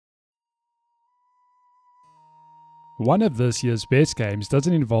One of this year's best games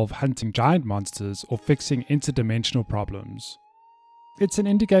doesn't involve hunting giant monsters or fixing interdimensional problems. It's an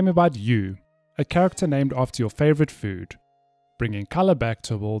indie game about you, a character named after your favorite food, bringing color back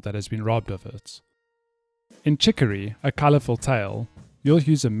to a world that has been robbed of it. In Chicory, a colorful tale, you'll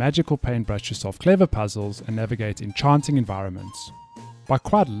use a magical paintbrush to solve clever puzzles and navigate enchanting environments, by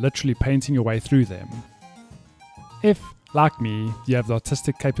quite literally painting your way through them. If, like me, you have the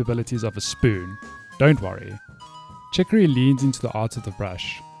artistic capabilities of a spoon, don't worry. Chicory leans into the art of the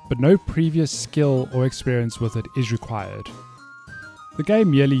brush, but no previous skill or experience with it is required. The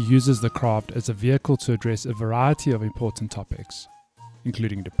game merely uses the craft as a vehicle to address a variety of important topics,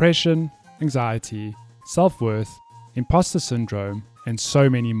 including depression, anxiety, self-worth, imposter syndrome, and so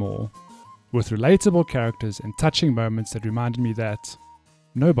many more, with relatable characters and touching moments that reminded me that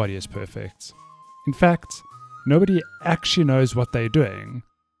nobody is perfect. In fact, nobody actually knows what they're doing.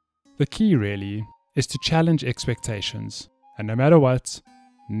 The key, really, is to challenge expectations, and no matter what,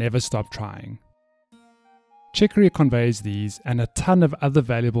 never stop trying. Chicory conveys these and a ton of other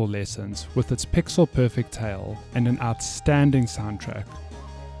valuable lessons with its pixel-perfect tale and an outstanding soundtrack.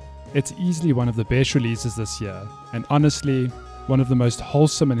 It's easily one of the best releases this year, and honestly, one of the most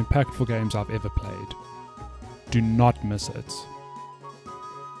wholesome and impactful games I've ever played. Do not miss it.